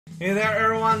Hey there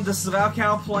everyone, this is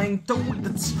Valcow playing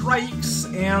Toadette Strikes,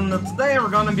 and today we're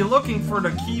gonna be looking for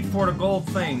the key for the gold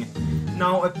thing.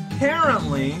 Now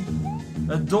apparently,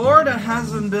 a door that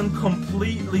hasn't been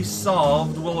completely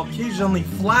solved will occasionally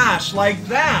flash like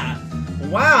that!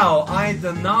 Wow, I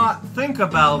did not think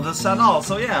about this at all.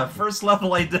 So yeah, first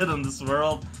level I did in this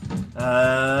world.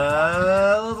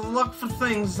 Look for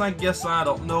things, I guess I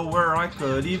don't know where I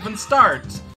could even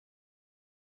start.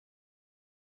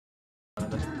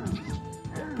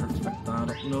 I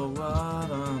don't know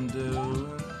what I'm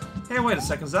doing. Hey, wait a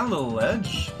second, is that a little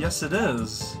ledge? Yes, it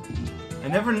is. I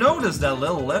never noticed that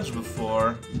little ledge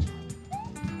before.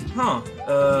 Huh,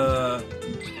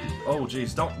 oh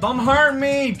jeez, don't hurt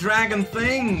me, dragon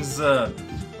things!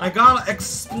 I gotta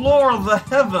explore the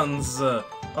heavens,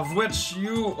 of which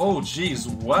you... Oh jeez,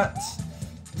 what?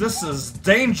 This is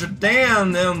Danger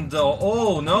Dan and the...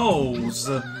 Oh noes.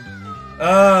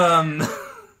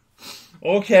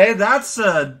 Okay, that's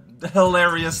a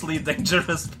hilariously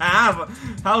dangerous path.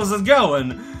 How's it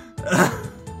going?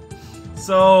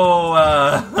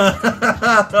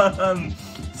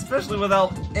 Especially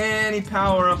without any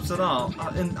power-ups at all.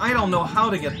 And I don't know how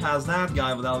to get past that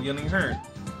guy without getting hurt.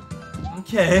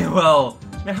 Okay, well...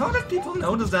 Man, how did people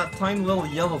notice that tiny little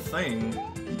yellow thing?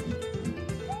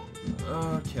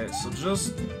 Okay, so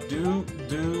just do.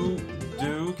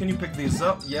 Can you pick these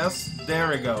up? Yes, there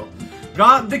we go.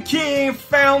 Got the key,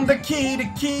 found the key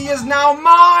is now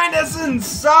mine, it's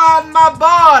inside my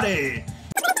body!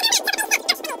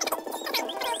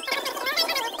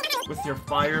 With your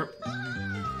fire...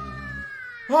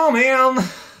 Oh man!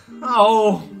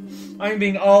 Oh, I'm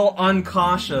being all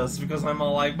uncautious because I'm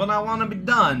all like, but I want to be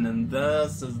done, and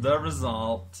this is the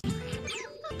result.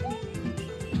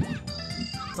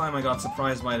 This time I got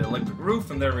surprised by the electric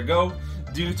roof, and there we go.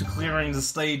 Due to clearing the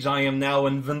stage, I am now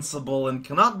invincible and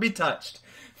cannot be touched.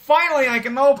 Finally, I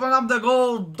can open up the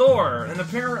gold door, and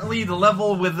apparently the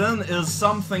level within is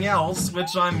something else,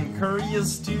 which I'm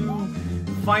curious to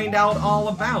find out all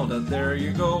about it. There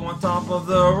you go, on top of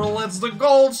the world, it's the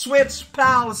Gold Switch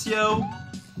Palace, yo!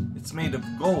 It's made of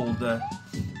gold.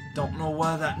 Don't know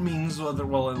what that means, whether,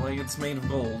 well, like, it's made of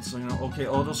gold, so, you know, okay,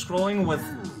 auto-scrolling with...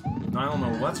 I don't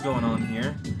know what's going on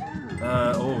here.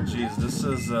 Oh jeez, this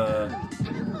is,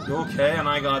 okay, and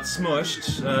I got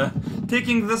smushed.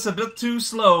 Taking this a bit too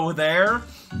slow there.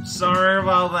 Sorry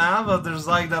about that, but there's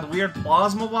like that weird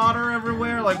plasma water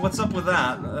everywhere. Like, what's up with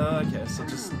that? Okay, so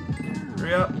just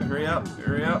hurry up.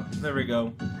 There we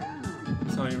go.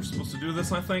 That's how you're supposed to do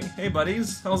this, I think. Hey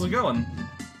buddies, how's it going?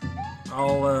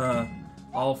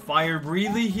 All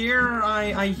fire-breathy here,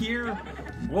 I hear.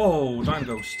 Whoa, giant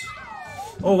ghost.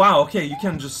 Oh wow, okay, you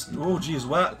can just... Oh jeez,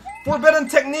 what? Forbidden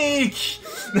technique!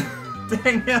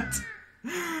 Dang it!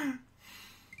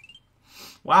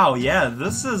 Wow, yeah,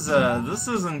 this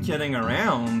isn't kidding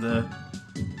around.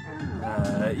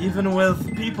 Even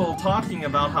with people talking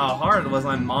about how hard it was,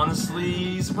 I'm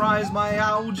honestly surprised by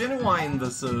how genuine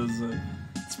this is.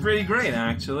 It's pretty great,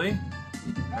 actually.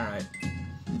 Alright.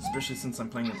 Especially since I'm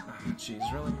playing it... Ah, jeez,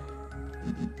 really?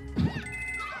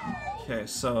 Okay,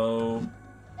 so...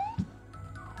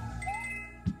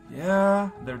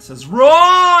 Yeah, there it says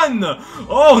RUN!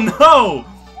 Oh no!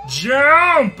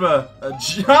 Jump!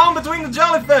 Jump between the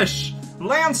jellyfish!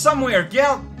 Land somewhere!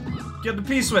 Get the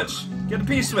P-switch! Get the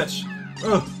P-switch!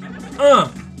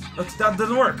 That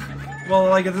didn't work. Well,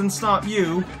 like, it didn't stop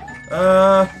you.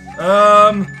 Okay.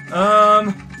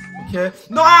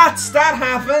 No, that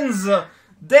happens!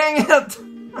 Dang it!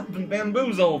 I've been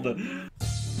bamboozled.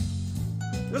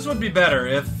 This would be better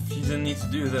if you didn't need to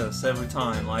do this every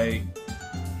time, like...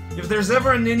 If there's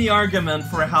ever an any argument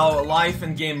for how a life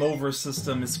and game over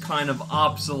system is kind of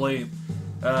obsolete,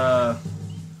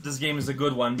 this game is a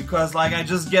good one, because, like, I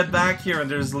just get back here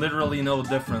and there's literally no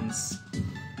difference.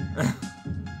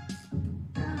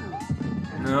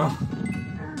 No?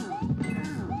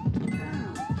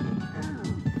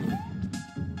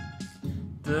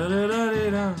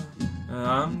 Da-da-da-da-da.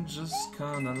 I'm just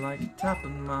kinda like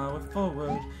tapping my way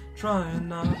forward, trying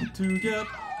not to get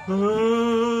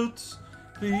hurt.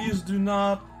 Please do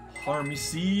not harm me,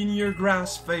 seeing your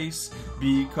grass face,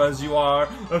 because you are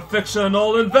a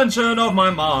fictional invention of my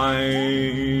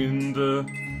mind.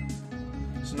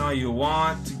 So now you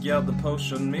want to get the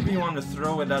potion. Maybe you want to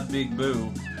throw it at Big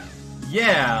Boo.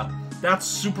 Yeah, that's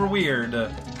super weird.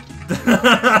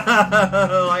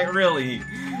 Like, really.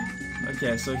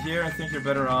 Okay, so here I think you're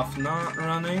better off not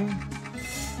running.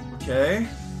 Okay.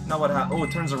 Now what happens? Oh,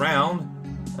 it turns around.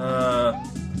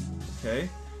 Okay.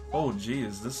 Oh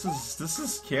jeez, this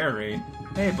is scary.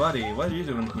 Hey buddy, what are you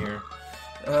doing here?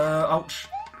 Ouch.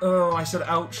 Oh, I said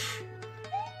ouch.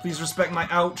 Please respect my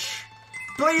ouch.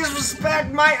 Please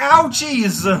respect my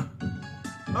ouchies!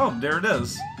 Oh, there it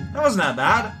is. That wasn't that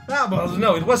bad.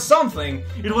 No, it was something.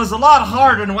 It was a lot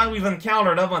harder than what we've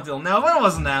encountered up until now, but it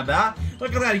wasn't that bad.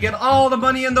 Look at that, you get all the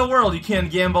money in the world. You can't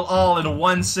gamble all in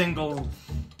one single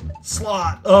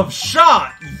slot of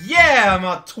shot. Yeah, I'm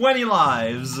at 20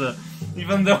 lives.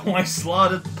 Even though I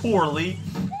slotted poorly,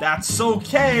 that's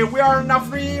okay. We are now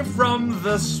free from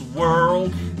this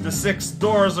world. The 6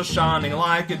 doors are shining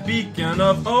like a beacon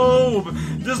of hope.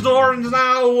 This door is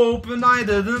now open. I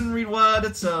didn't read what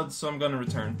it said, so I'm gonna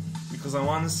return. Because I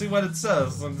want to see what it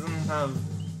says. I didn't have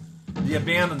the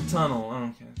abandoned tunnel.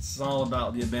 Okay, it's all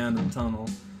about the abandoned tunnel.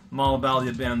 I'm all about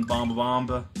the abandoned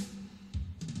bomba.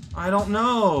 I don't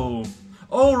know.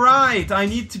 Oh right, I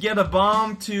need to get a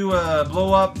bomb to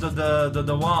blow up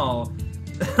the wall.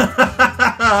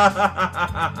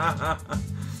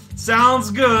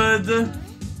 Sounds good.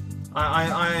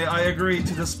 I agree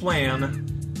to this plan.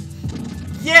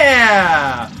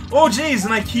 Yeah! Oh jeez,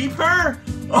 and I keep her?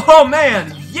 Oh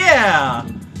man, yeah!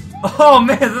 Oh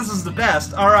man, this is the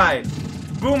best. Alright.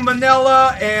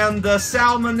 Boomanella and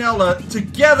Salmonella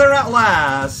together at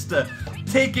last.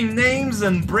 Taking names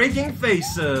and breaking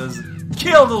faces.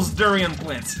 Kill those durian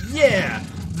plants. Yeah!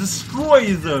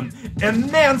 Destroy them.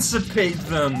 Emancipate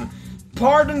them.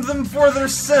 Pardon them for their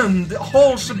sin. The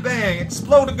whole shebang.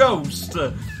 Explode a ghost.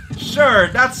 Sure,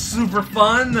 that's super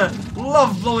fun.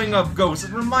 Love blowing up ghosts.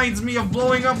 It reminds me of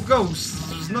blowing up ghosts.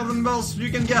 There's nothing else you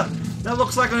can get. That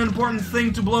looks like an important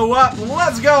thing to blow up.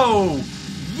 Let's go!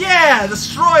 Yeah!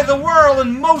 Destroy the world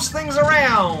and most things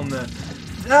around!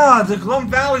 Ah, the Glum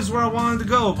Valley is where I wanted to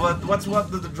go, but what's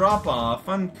the drop off?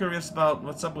 I'm curious about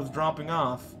what's up with dropping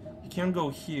off. You can go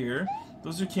here.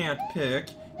 Those you can't pick.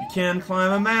 You can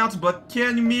climb a mountain, but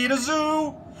can you meet a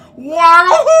zoo?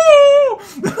 Wahoo!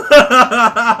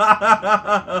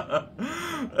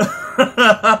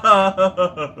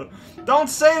 Don't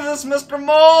say this, Mr.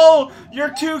 Mole!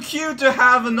 You're too cute to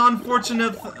have an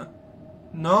unfortunate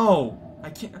No! I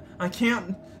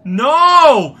can't...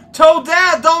 No!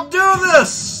 Toadette, don't do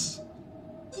this!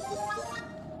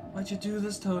 Why'd you do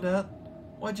this, Toadette?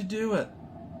 Why'd you do it?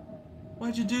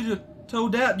 Why'd you do it?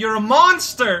 Toadette, you're a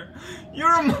monster!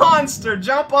 You're a monster!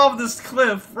 Jump off this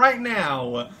cliff right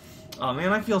now! Oh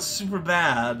man, I feel super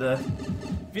bad.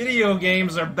 Video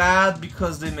games are bad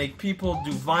because they make people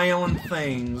do violent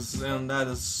things, and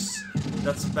that's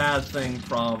a bad thing,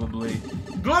 probably.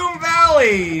 Glum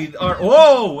Valley!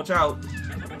 Whoa! Watch out!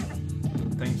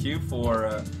 Thank you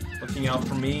for looking out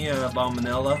for me,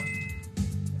 Abominella.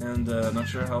 And not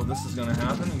sure how this is gonna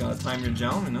happen. You gotta time your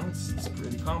jump, you know, it's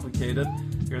pretty complicated.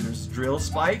 Here there's drill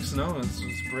spikes, no, it's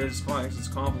bridge spikes, it's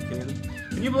complicated.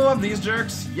 Can you blow up these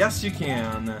jerks? Yes you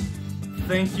can.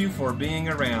 Thank you for being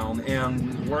around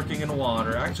and working in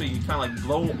water. Actually, you kinda like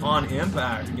blow on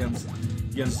impact against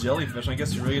jellyfish. I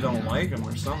guess you really don't like them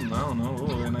or something, I don't know.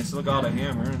 Ooh, and I still got a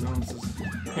hammer. You know, it's just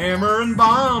hammer and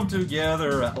bomb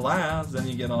together at last. Then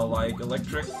you get all like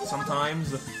electric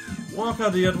sometimes. Look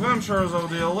at the adventures of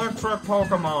the electric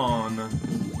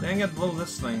Pokemon. Dang it, blow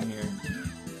this thing here.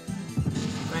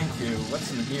 Thank you.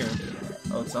 What's in here?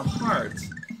 Oh, it's a heart.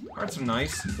 Hearts are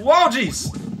nice. Whoa, jeez!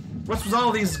 What's with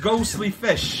all these ghostly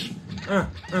fish? Okay,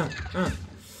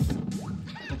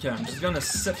 I'm just gonna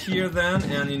sit here then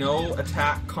and, you know,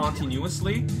 attack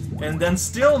continuously. And then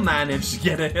still manage to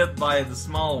get a hit by the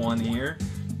small one here.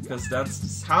 Because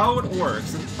that's how it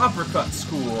works. An uppercut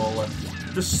school.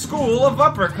 The school of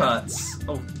uppercuts.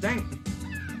 Oh, dang.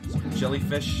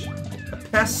 Jellyfish. A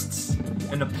pest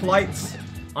and a blight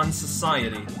on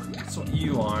society. That's what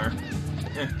you are.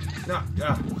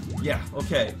 Yeah,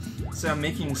 okay. So I'm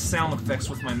making sound effects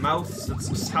with my mouth. That's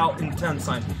just how intense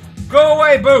I'm. Go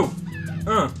away, boo!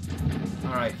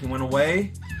 Alright, he went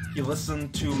away. He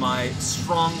listened to my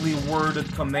strongly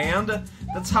worded command.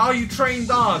 That's how you train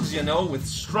dogs, you know, with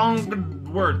strong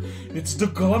word. It's the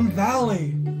Glum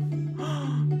Valley.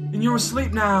 And you're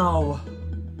asleep now.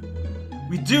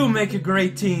 We do make a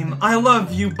great team. I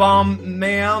love you, Bomb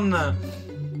Man.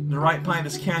 The right pint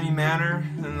is Canyon Manor,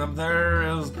 and up there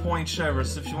is Point Chever.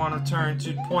 So if you want to turn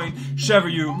to Point Chever,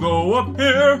 you go up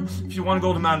here. If you want to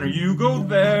go to Manor, you go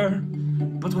there.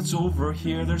 But what's over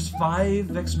here? There's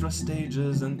 5 extra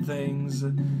stages and things.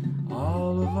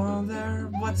 All over there.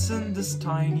 What's in this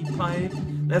tiny pipe?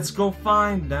 Let's go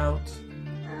find out.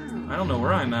 I don't know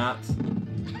where I'm at.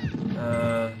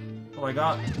 Well, I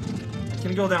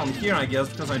can go down here, I guess,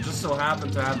 because I just so happen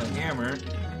to have a hammer.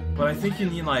 But I think you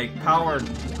need, like, powered...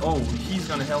 Oh, he's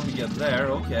gonna help me get there,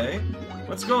 okay.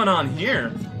 What's going on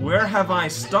here? Where have I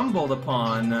stumbled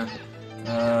upon?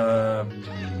 I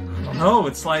don't know,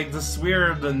 it's like this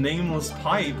weird nameless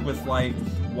pipe with, like,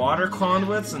 water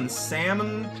conduits and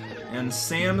salmon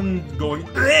going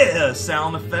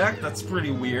sound effect. That's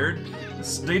pretty weird.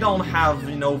 They don't have,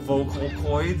 you know, vocal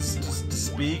cords to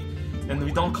speak, and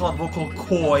we don't call it vocal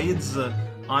cords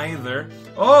either.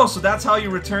 Oh, so that's how you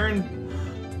return.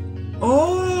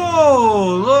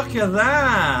 Oh, look at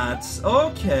that.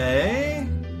 Okay.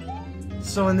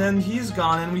 So, and then he's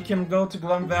gone, and we can go to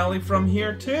Glum Valley from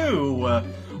here, too.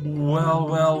 Well,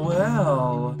 well,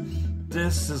 well.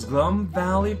 This is Glum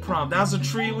Valley Prom. That's a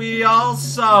tree we all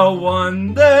saw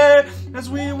one day as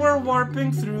we were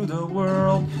warping through the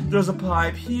world. There's a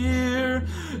pipe here.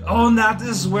 Oh, and that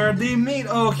is where they meet.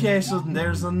 Okay, so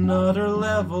there's another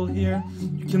level here.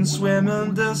 You can swim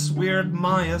in this weird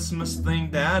miasmus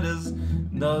thing that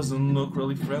doesn't look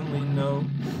really friendly, no.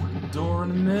 Door in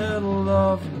the middle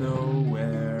of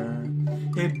nowhere.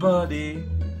 Hey, buddy.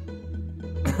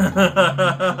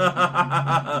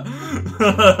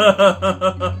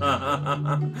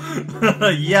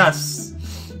 Yes.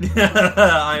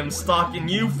 I am stalking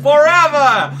you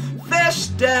forever. Fish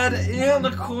dead in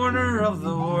the corner of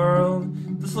the world.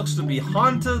 This looks to be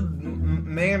Haunted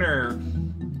Manor,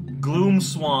 Gloom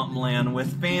Swampland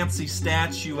with fancy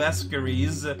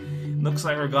statuesqueries. Looks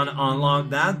like we're gonna unlock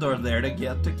that door there to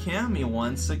get to Cammy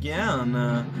once again.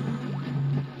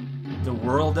 The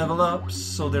world develops,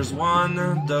 so there's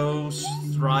 1 dose,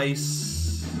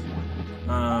 thrice,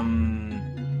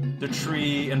 the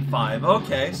tree, and 5.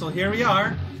 Okay, so here we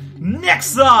are.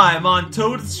 Next time on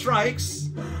Toadette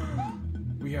Strikes,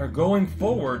 we are going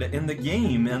forward in the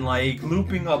game and like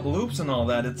looping up loops and all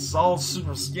that. It's all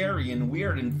super scary and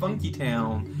weird in Funky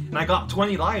Town. And I got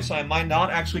 20 lives, so I might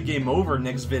not actually game over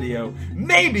next video.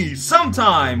 Maybe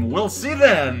sometime. We'll see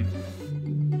then.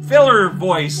 Filler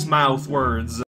voice mouth words.